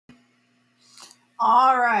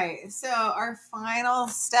All right, so our final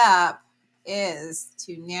step is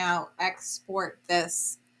to now export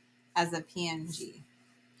this as a PNG.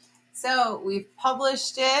 So we've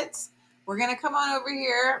published it. We're going to come on over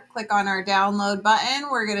here, click on our download button.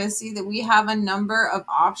 We're going to see that we have a number of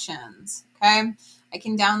options. Okay. I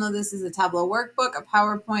can download this as a Tableau workbook, a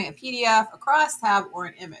PowerPoint, a PDF, a crosstab, or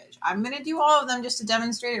an image. I'm going to do all of them just to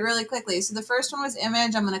demonstrate it really quickly. So the first one was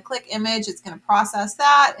image. I'm going to click image. It's going to process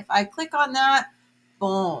that. If I click on that,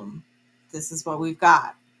 boom, this is what we've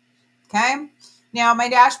got. Okay. Now my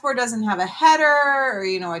dashboard doesn't have a header or,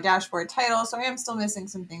 a dashboard title. So I am still missing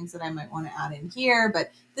some things that I might want to add in here, but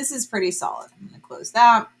this is pretty solid. I'm going to close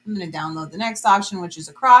that. I'm going to download the next option, which is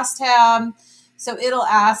a crosstab. So it'll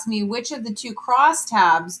ask me which of the two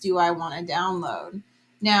crosstabs do I want to download.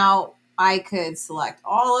 Now I could select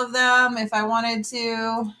all of them if I wanted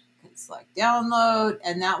to. Select download,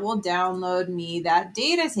 and that will download me that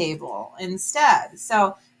data table instead.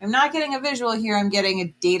 So I'm not getting a visual here. I'm getting a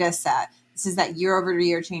data set. This is that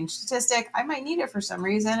year-over-year change statistic. I might need it for some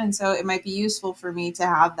reason, and so it might be useful for me to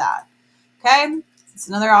have that. Okay, it's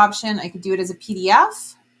another option. I could do it as a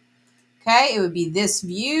PDF. Okay, it would be this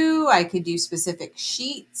view. I could do specific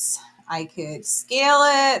sheets. I could scale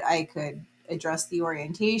it. I could adjust the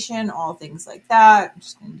orientation, all things like that. I'm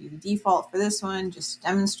just going to do the default for this one just to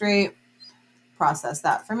demonstrate. Process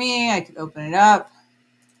that for me. I could open it up.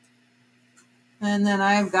 And then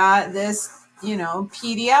I've got this,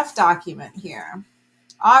 PDF document here.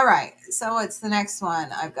 All right, so what's the next one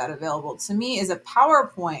I've got available to me is a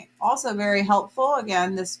PowerPoint. Also very helpful.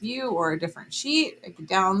 Again, this view or a different sheet. I could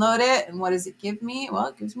download it. And what does it give me? Well,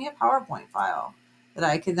 it gives me a PowerPoint file that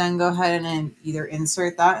I could then go ahead and either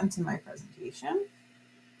insert that into my presentation.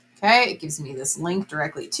 Okay, it gives me this link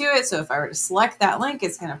directly to it. So if I were to select that link,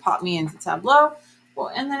 it's going to pop me into Tableau.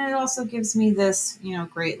 Well, and then it also gives me this,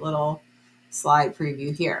 great little slide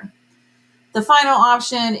preview here. The final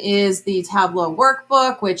option is the Tableau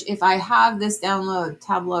workbook, which if I have this download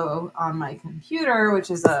Tableau on my computer,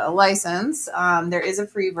 which is a license, there is a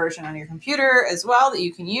free version on your computer as well that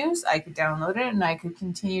you can use. I could download it and I could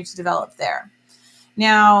continue to develop there.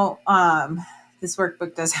 Now, this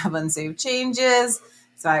workbook does have unsaved changes,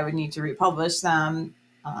 so I would need to republish them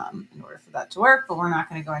in order for that to work, but we're not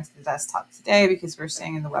going to go into the desktop today because we're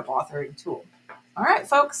staying in the web authoring tool. All right,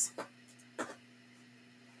 folks.